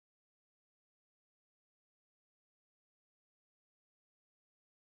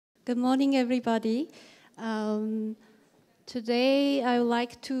Good morning, everybody. Today, I would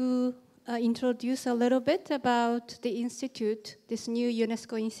like to introduce a little bit about the institute, this new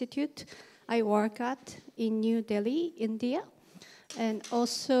UNESCO institute I work at in New Delhi, India. And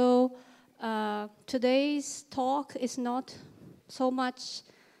also, today's talk is not so much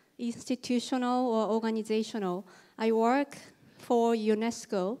institutional or organizational. I work for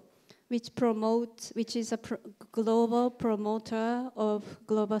UNESCO, which is a global promoter of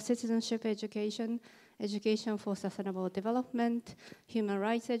global citizenship education, education for sustainable development, human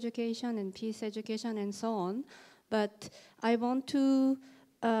rights education, and peace education, and so on. But I want to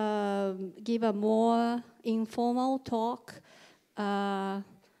give a more informal talk,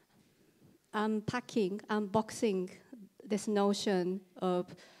 unboxing this notion of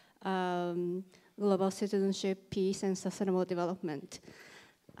global citizenship, peace, and sustainable development.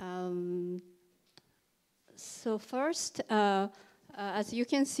 So first, as you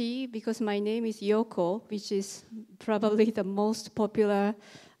can see, because my name is Yoko, which is probably the most popular,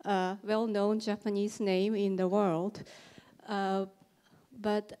 well-known Japanese name in the world,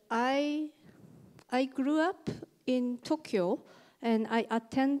 but I grew up in Tokyo, and I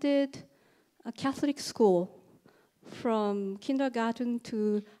attended a Catholic school from kindergarten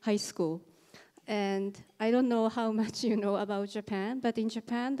to high school. And I don't know how much you know about Japan, but in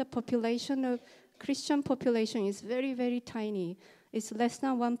Japan, the Christian population is very, very tiny. It's less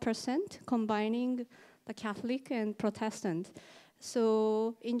than 1%, combining the Catholic and Protestant.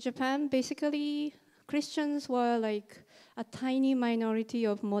 So in Japan, basically, Christians were like a tiny minority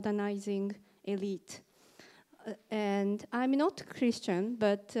of modernizing elite. And I'm not Christian,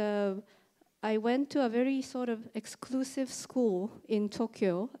 but I went to a very sort of exclusive school in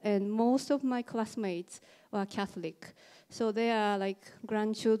Tokyo, and most of my classmates were Catholic. So they are like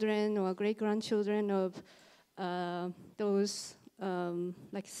grandchildren or great-grandchildren of those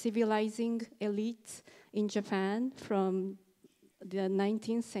like civilizing elites in Japan from the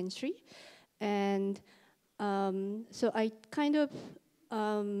 19th century. And so I kind of,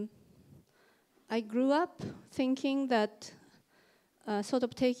 I grew up thinking that sort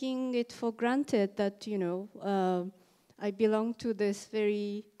of taking it for granted that, you know, I belong to this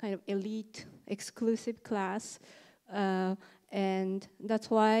very kind of elite, exclusive class, and that's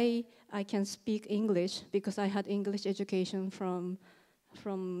why I can speak English, because I had English education from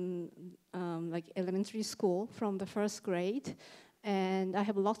like elementary school, from the first grade, and I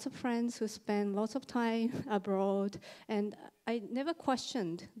have lots of friends who spend lots of time abroad, and I never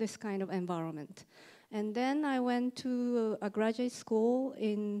questioned this kind of environment. And then I went to a graduate school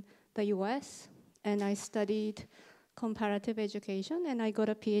in the US, and I studied comparative education, and I got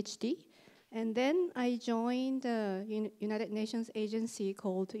a PhD. And then I joined a United Nations agency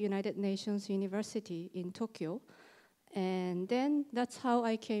called United Nations University in Tokyo. And then that's how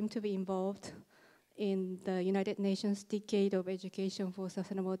I came to be involved in the United Nations Decade of Education for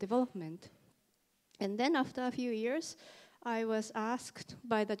Sustainable Development. And then after a few years, I was asked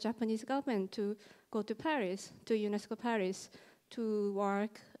by the Japanese government to go to Paris, to UNESCO Paris, to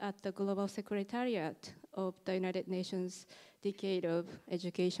work at the Global Secretariat of the United Nations Decade of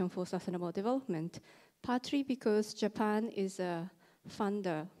Education for Sustainable Development, partly because Japan is a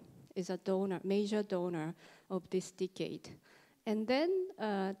funder, is a donor, major donor of this decade. And then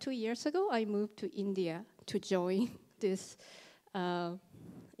 2 years ago, I moved to India to join this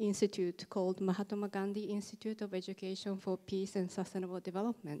institute called Mahatma Gandhi Institute of Education for Peace and Sustainable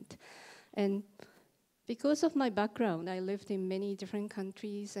Development. And because of my background, I lived in many different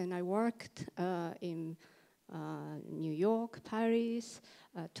countries, and I worked in New York, Paris,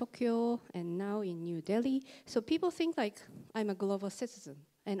 Tokyo, and now in New Delhi. So people think like I'm a global citizen,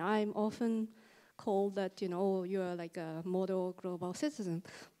 and I'm often called that, you know, you're like a model global citizen.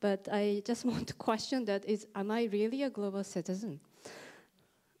 But I just want to question that, am I really a global citizen?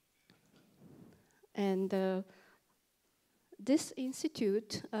 And this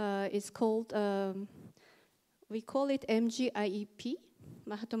institute is called, we call it MGIEP,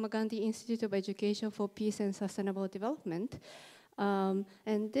 Mahatma Gandhi Institute of Education for Peace and Sustainable Development.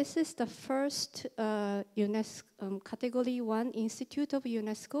 And this is the first UNESCO, Category 1 institute of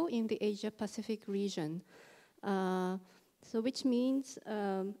UNESCO in the Asia-Pacific region. So which means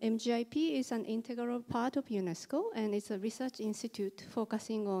MGIP is an integral part of UNESCO, and it's a research institute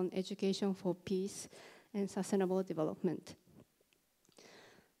focusing on education for peace and sustainable development.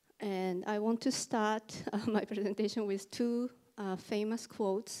 And I want to start my presentation with two famous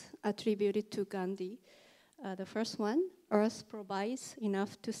quotes attributed to Gandhi. The first one, "Earth provides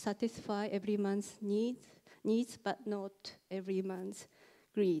enough to satisfy every man's needs, but not every man's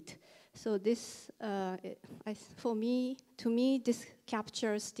greed. So this, to me, this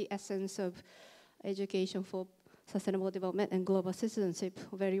captures the essence of education for sustainable development and global citizenship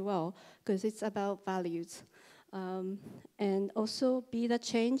very well, because it's about values. And also be the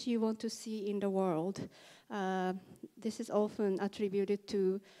change you want to see in the world. This is often attributed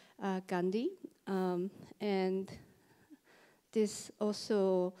to Gandhi, and this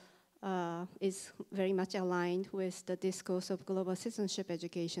also is very much aligned with the discourse of global citizenship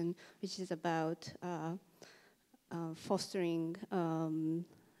education, which is about fostering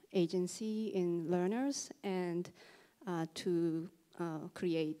agency in learners and to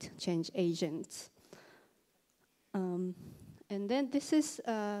create change agents. And then this is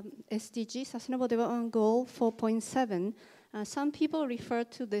SDG, Sustainable Development Goal 4.7. Some people refer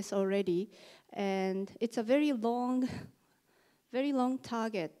to this already, and it's a very long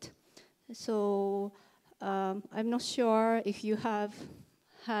target. So I'm not sure if you have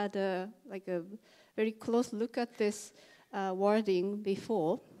had a very close look at this wording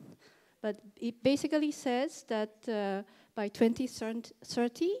before, but it basically says that by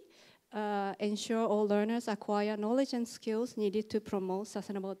 2030, ensure all learners acquire knowledge and skills needed to promote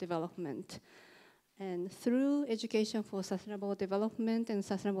sustainable development. And through education for sustainable development and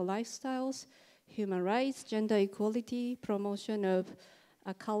sustainable lifestyles, human rights, gender equality, promotion of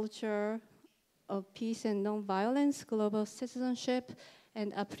a culture of peace and non-violence, global citizenship,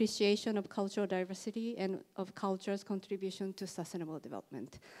 and appreciation of cultural diversity and of culture's contribution to sustainable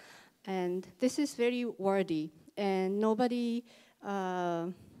development. And this is very wordy, and nobody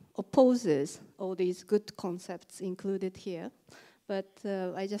opposes all these good concepts included here. But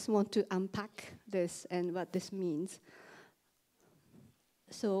I just want to unpack this and what this means.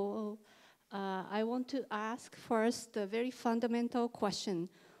 So I want to ask first the very fundamental question: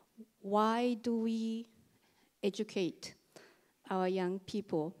 why do we educate our young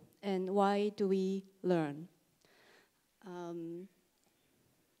people, and why do we learn?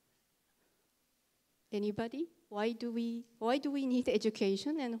 Anybody? Why do we need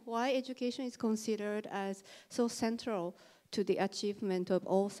education, and why education is considered as so central to the achievement of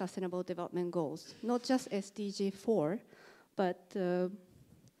all sustainable development goals? Not just SDG 4, but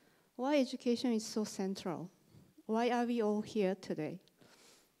why education is so central? Why are we all here today?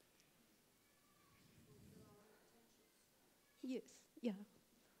 Yes, yeah,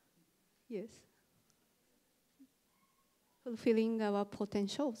 yes. Fulfilling our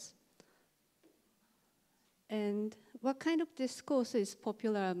potentials. And what kind of discourse is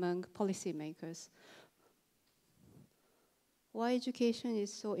popular among policymakers? Why education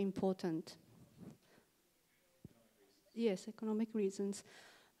is so important? Yes, economic reasons.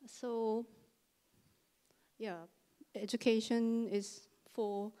 So, yeah, education is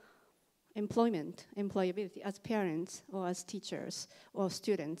for employment, employability, as parents or as teachers or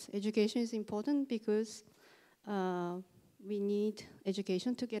students. Education is important because we need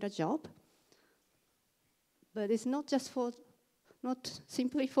education to get a job. But it's not just not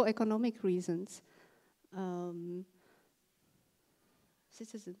simply for economic reasons.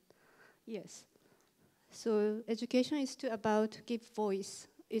 Citizen, yes. So education is about give voice.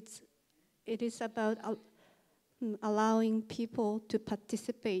 It is about allowing people to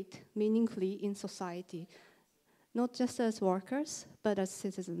participate meaningfully in society, not just as workers, but as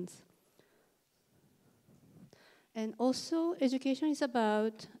citizens. And also, education is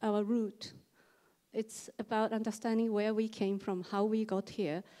about our root. It's about understanding where we came from, how we got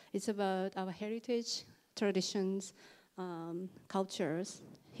here. It's about our heritage, traditions, cultures,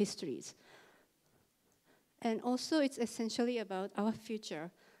 histories. And also, it's essentially about our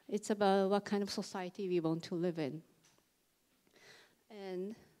future. It's about what kind of society we want to live in.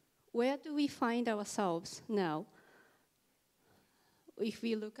 And where do we find ourselves now? If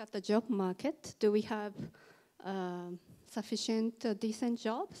we look at the job market, do we have sufficient, decent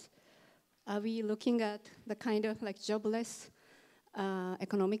jobs? Are we looking at the kind of jobless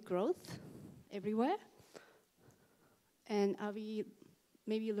economic growth everywhere? And are we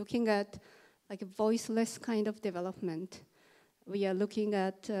maybe looking at a voiceless kind of development? We are looking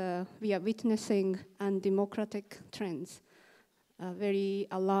at, we are witnessing undemocratic trends, very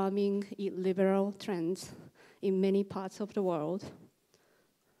alarming illiberal trends in many parts of the world.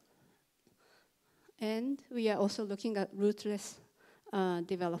 And we are also looking at rootless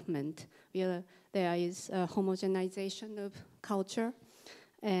development. There is homogenization of culture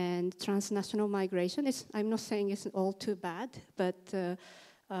and transnational migration. I'm not saying it's all too bad, but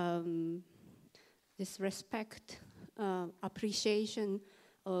this respect, appreciation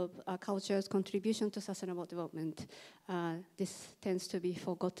of a culture's contribution to sustainable development, this tends to be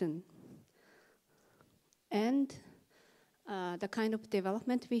forgotten. And the kind of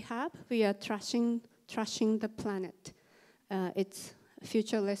development we have, we are trashing the planet. It's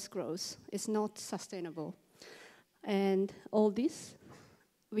futureless growth. It's not sustainable. And all this,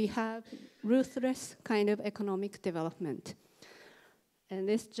 we have ruthless kind of economic development. And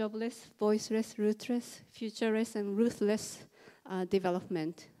this jobless, voiceless, rootless, futureless, and ruthless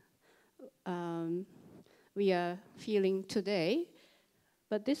development we are feeling today.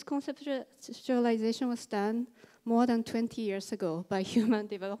 But this conceptualization was done more than 20 years ago by Human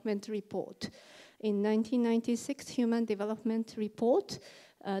Development Report. In 1996 Human Development Report,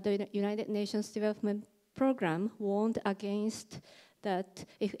 the United Nations Development Program warned against that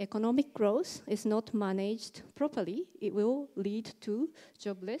if economic growth is not managed properly, it will lead to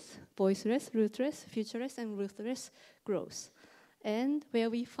jobless, voiceless, rootless, futureless, and ruthless growth. And where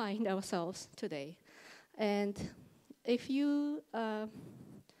we find ourselves today. And if you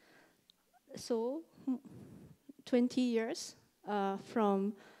so 20 years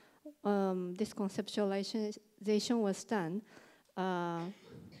from this conceptualization was done,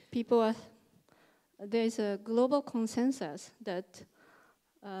 there's a global consensus that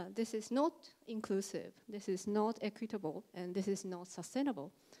this is not inclusive, this is not equitable, and this is not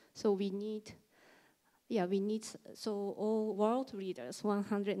sustainable. So we need, so all world leaders,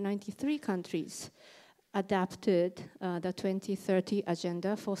 193 countries, adapted the 2030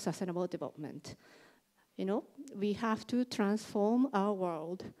 Agenda for Sustainable Development. You know, we have to transform our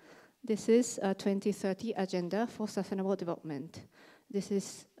world. This is a 2030 Agenda for Sustainable Development. This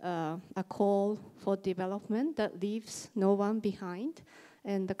is a call for development that leaves no one behind,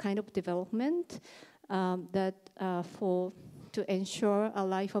 and the kind of development to ensure a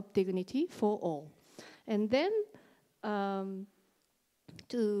life of dignity for all. And then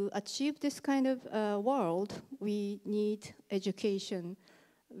to achieve this kind of world, we need education.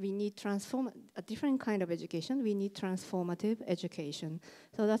 We need a different kind of education. We need transformative education.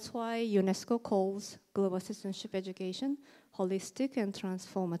 So that's why UNESCO calls Global Citizenship Education holistic and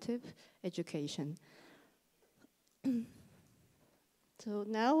transformative education. So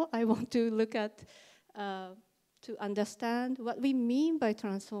now I want to look at, to understand what we mean by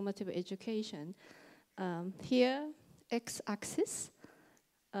transformative education. Here, x-axis,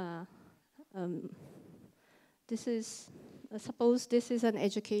 this is, suppose this is an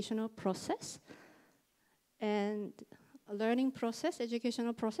educational process, and a learning process,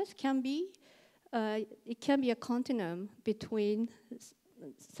 educational process can be, it can be a continuum between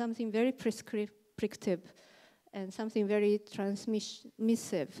something very prescriptive and something very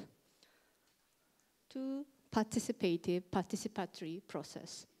transmissive to participatory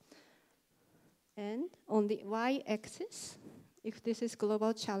process. And on the y-axis, if this is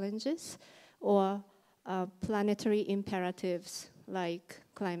global challenges or planetary imperatives like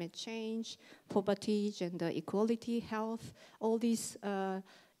climate change, poverty, gender equality, health, all these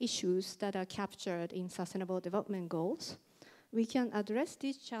issues that are captured in Sustainable Development Goals, we can address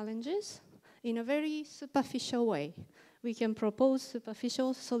these challenges in a very superficial way. We can propose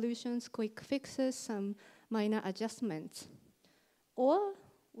superficial solutions, quick fixes, some minor adjustments. Or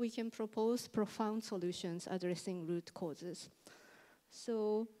we can propose profound solutions addressing root causes.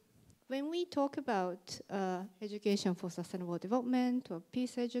 So when we talk about education for sustainable development, or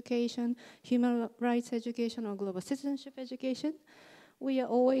peace education, human rights education, or global citizenship education, we are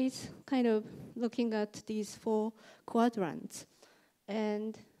always kind of looking at these 4 quadrants.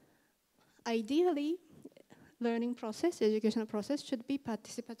 And ideally, learning process, educational process should be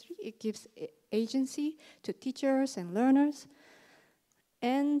participatory. It gives agency to teachers and learners.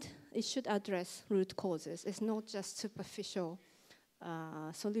 And it should address root causes. It's not just superficial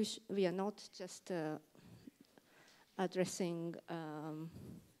solution. We are not just addressing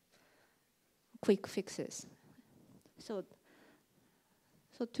quick fixes. So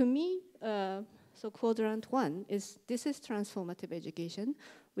to me, so quadrant 1 is, this is transformative education,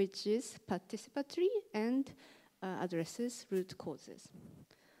 which is participatory and addresses root causes.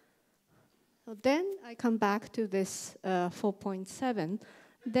 So then I come back to this 4.7.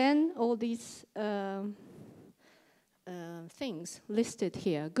 Then all these things listed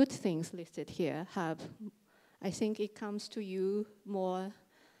here, good things listed here, have, I think it comes to you more,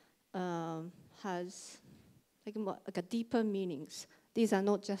 has like a deeper meanings. These are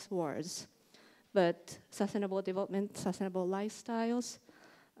not just words, but sustainable development, sustainable lifestyles,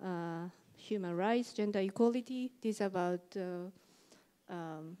 human rights, gender equality. These are about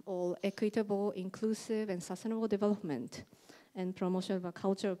all equitable, inclusive, and sustainable development, and promotion of a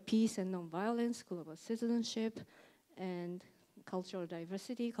culture of peace and non-violence, global citizenship, and cultural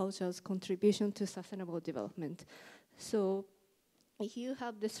diversity, culture's contribution to sustainable development. So if you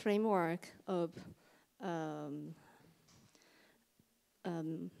have this framework of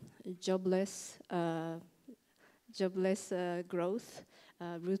jobless growth,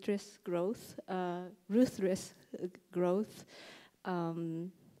 ruthless growth,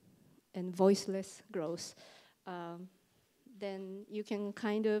 and voiceless growth. Then you can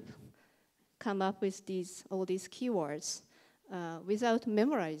kind of come up with all these keywords without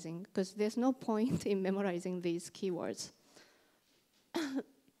memorizing, because there's no point in memorizing these keywords.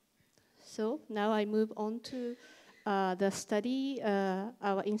 So now I move on to the study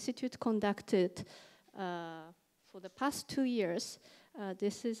our institute conducted for the past 2 years.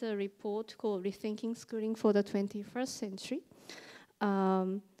 This is a report called Rethinking Schooling for the 21st Century.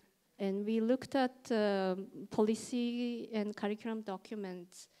 And we looked at policy and curriculum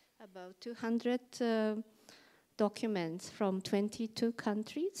documents, about 200 documents from 22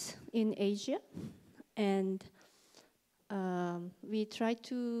 countries in Asia. And we tried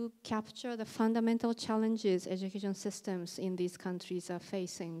to capture the fundamental challenges education systems in these countries are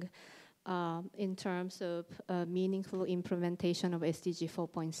facing in terms of meaningful implementation of SDG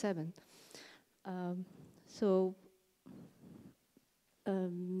 4.7.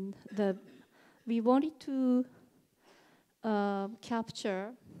 We wanted to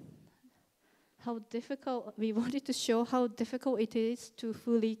capture how difficult, we wanted to show how difficult it is to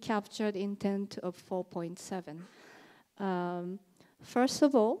fully capture the intent of 4.7. First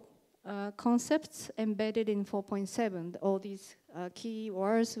of all, concepts embedded in 4.7, all these key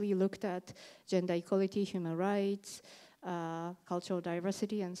words we looked at, gender equality, human rights, cultural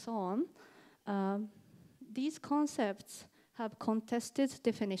diversity, and so on. These concepts have contested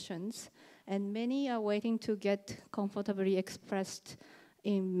definitions, and many are waiting to get comfortably expressed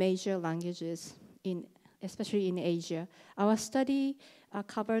in major languages, especially in Asia. Our study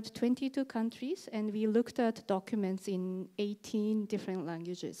covered 22 countries, and we looked at documents in 18 different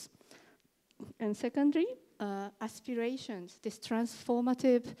languages. And secondly, aspirations, these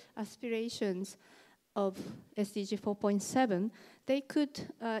transformative aspirations of SDG 4.7, they could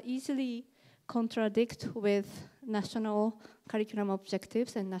easily contradict with national curriculum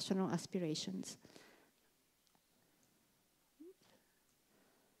objectives and national aspirations.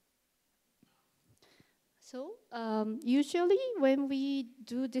 So usually when we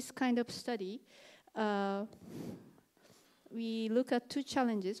do this kind of study, we look at two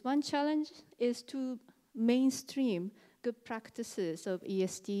challenges. One challenge is to mainstream good practices of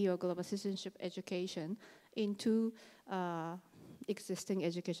ESD or Global Citizenship Education into existing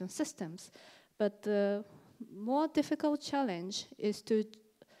education systems. But the more difficult challenge is to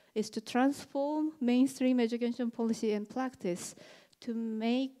transform mainstream education policy and practice to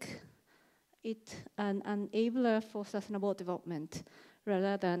make it an enabler for sustainable development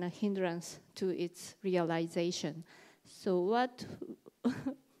rather than a hindrance to its realization. So what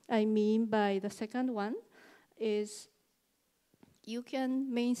I mean by the second one is you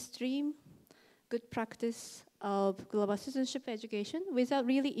can mainstream good practice of global citizenship education without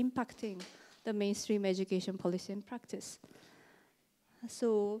really impacting the mainstream education policy and practice.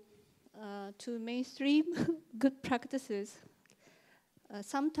 So to mainstream good practices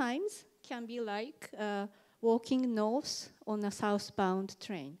sometimes can be like walking north on a southbound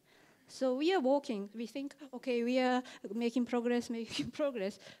train. So we are walking, we think, okay, we are making progress,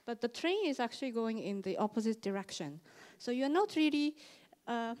 but the train is actually going in the opposite direction. So you're not really,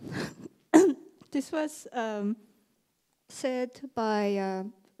 this was said by a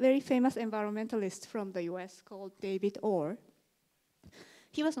very famous environmentalist from the US called David Orr.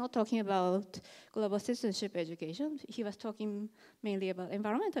 He was not talking about global citizenship education. He was talking mainly about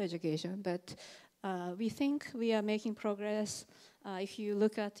environmental education, but we think we are making progress. If you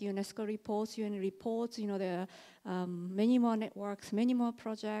look at UNESCO reports, UN reports, you know, there are many more networks, many more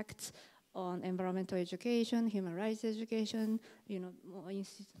projects on environmental education, human rights education, you know,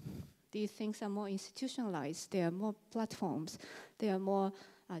 these things are more institutionalized. There are more platforms. There are more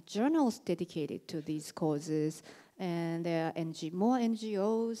journals dedicated to these causes. And there are more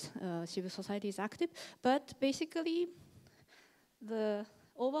NGOs, civil society is active. But basically, the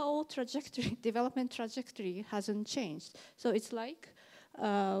overall trajectory, development trajectory hasn't changed. So it's like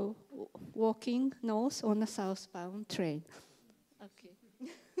walking north on a southbound train. Okay.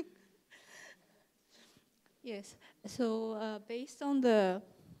 Yes, so based on the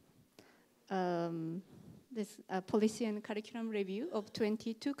this policy and curriculum review of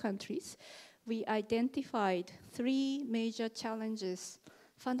 22 countries, we identified 3 major challenges,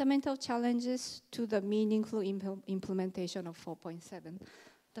 fundamental challenges to the meaningful implementation of 4.7.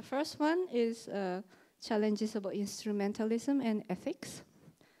 The first one is challenges about instrumentalism and ethics.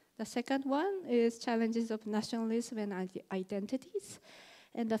 The second one is challenges of nationalism and identities.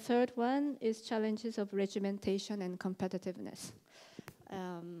 And the third one is challenges of regimentation and competitiveness.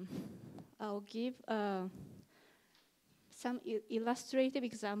 I'll give some illustrative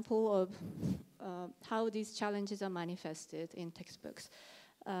example of how these challenges are manifested in textbooks.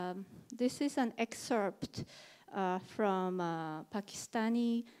 This is an excerpt from a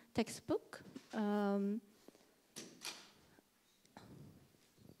Pakistani textbook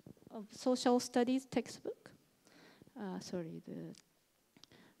of social studies textbook.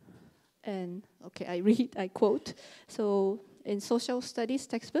 I quote. So in social studies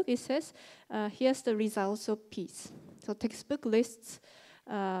textbook, it says, here's the results of peace. So textbook lists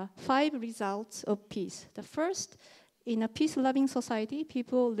 5 results of peace. The first, in a peace-loving society,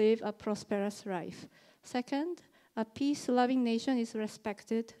 people live a prosperous life. Second, a peace-loving nation is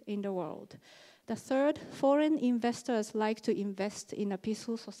respected in the world. The third, foreign investors like to invest in a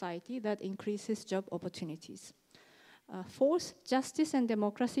peaceful society that increases job opportunities. Fourth, justice and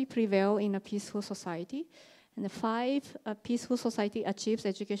democracy prevail in a peaceful society. And the 5, a peaceful society achieves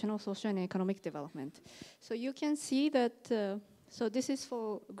educational, social, and economic development. So you can see that, so this is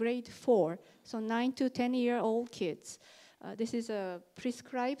for grade 4, so 9 to 10-year-old kids. This is a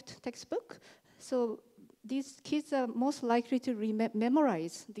prescribed textbook. So these kids are most likely to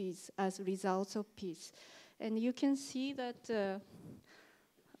memorize these as results of peace. And you can see that,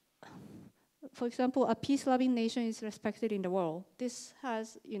 for example, a peace-loving nation is respected in the world. This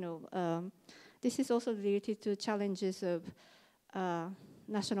has, this is also related to challenges of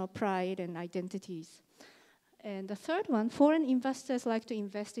national pride and identities. And the third one, foreign investors like to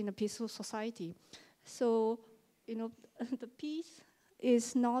invest in a peaceful society. So, the peace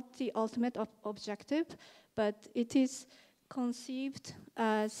is not the ultimate objective, but it is conceived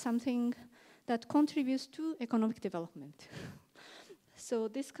as something that contributes to economic development. So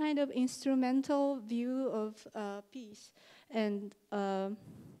this kind of instrumental view of peace and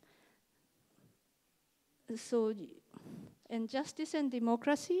justice and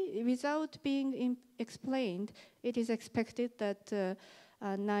democracy, without being explained, it is expected that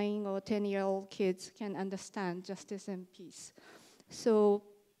 9 or 10-year-old kids can understand justice and peace. So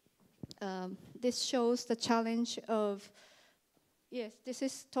this shows the challenge of, yes, this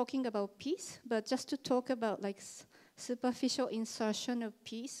is talking about peace, but just to talk about like superficial insertion of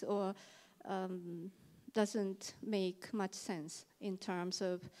peace or doesn't make much sense in terms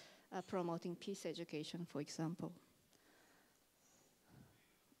of promoting peace education, for example.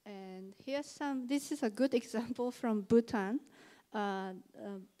 And here's this is a good example from Bhutan.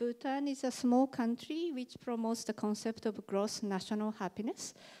 Bhutan is a small country which promotes the concept of gross national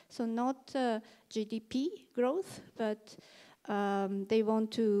happiness. So not GDP growth, but they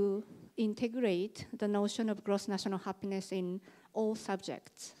want to integrate the notion of gross national happiness in all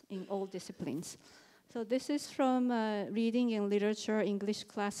subjects, in all disciplines. So this is from Reading and Literature English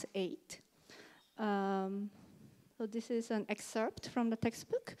Class 8. So this is an excerpt from the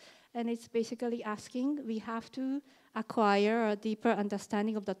textbook, and it's basically asking, we have to acquire a deeper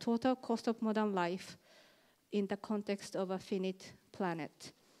understanding of the total cost of modern life in the context of a finite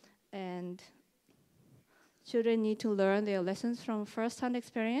planet. And children need to learn their lessons from first-hand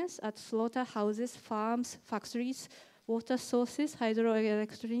experience at slaughterhouses, farms, factories, water sources,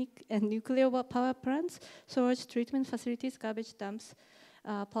 hydroelectric and nuclear power plants, storage treatment facilities, garbage dumps,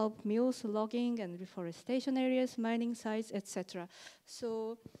 pulp mills, logging and reforestation areas, mining sites, etc.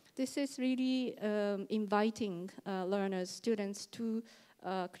 So this is really inviting learners, students to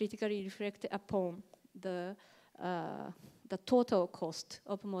critically reflect upon the total cost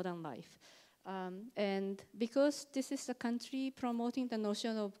of modern life. And because this is a country promoting the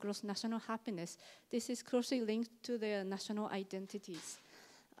notion of gross national happiness, this is closely linked to their national identities.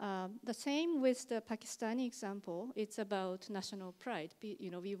 The same with the Pakistani example. It's about national pride.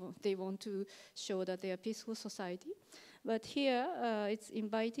 They want to show that they are a peaceful society. But here, it's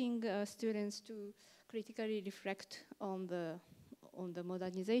inviting students to critically reflect on the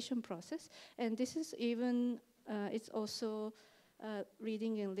modernization process. And this is even, it's also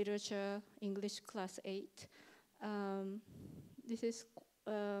Reading and Literature English Class 8. This is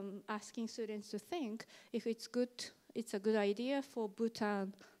asking students to think if it's a good idea for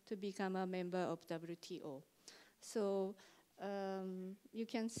Bhutan to become a member of WTO. So you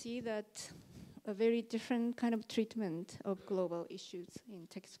can see that a very different kind of treatment of global issues in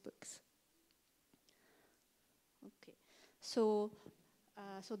textbooks. Okay, so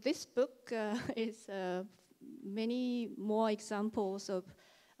this book is many more examples of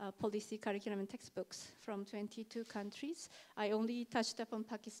policy curriculum and textbooks from 22 countries. I only touched upon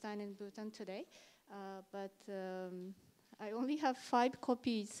Pakistan and Bhutan today, but I only have 5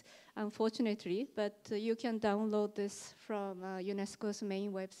 copies, unfortunately, but you can download this from UNESCO's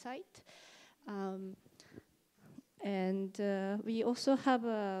main website. And we also have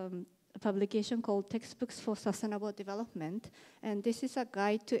a publication called Textbooks for Sustainable Development. And this is a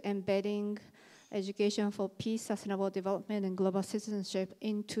guide to embedding education for peace, sustainable development, and global citizenship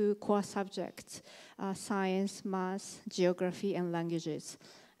into core subjects, science, math, geography, and languages.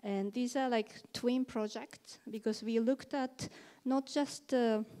 And these are like twin projects because we looked at not just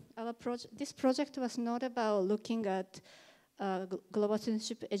this project was not about looking at global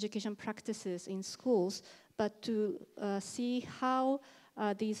citizenship education practices in schools, but to see how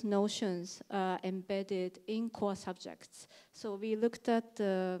these notions are embedded in core subjects. So we looked at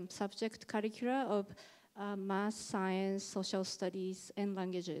the subject curricula of math, science, social studies, and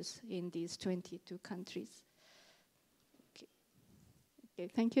languages in these 22 countries. Okay. Okay,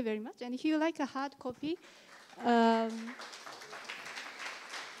 thank you very much. And if you like a hard copy,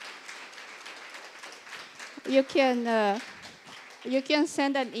 you can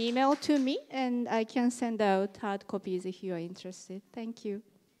send an email to me, and I can send out hard copies if you are interested. Thank you.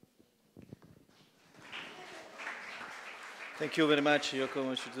 Thank you very much, Yoko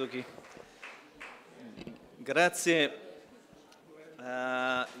MOCHIZUKI. Grazie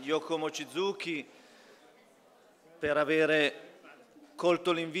a Yoko MOCHIZUKI per aver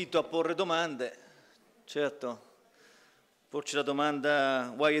colto l'invito a porre domande. Certo, porci la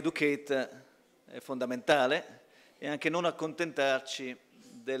domanda why educate è fondamentale, e anche non accontentarci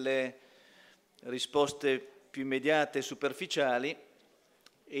delle risposte più immediate e superficiali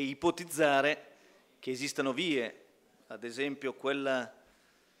e ipotizzare che esistano vie, ad esempio quella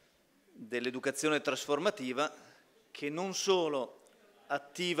dell'educazione trasformativa, che non solo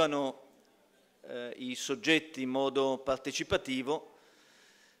attivano i soggetti in modo partecipativo,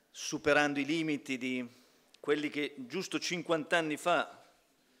 superando i limiti di quelli che giusto 50 anni fa,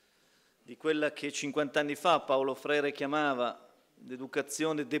 di quella che 50 anni fa Paulo Freire chiamava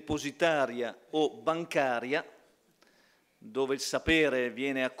l'educazione depositaria o bancaria, dove il sapere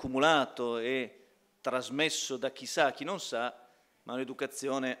viene accumulato e trasmesso da chi sa a chi non sa, ma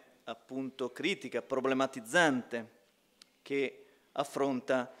un'educazione appunto critica, problematizzante, che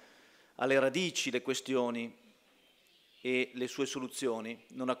affronta alle radici le questioni e le sue soluzioni,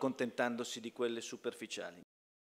 non accontentandosi di quelle superficiali.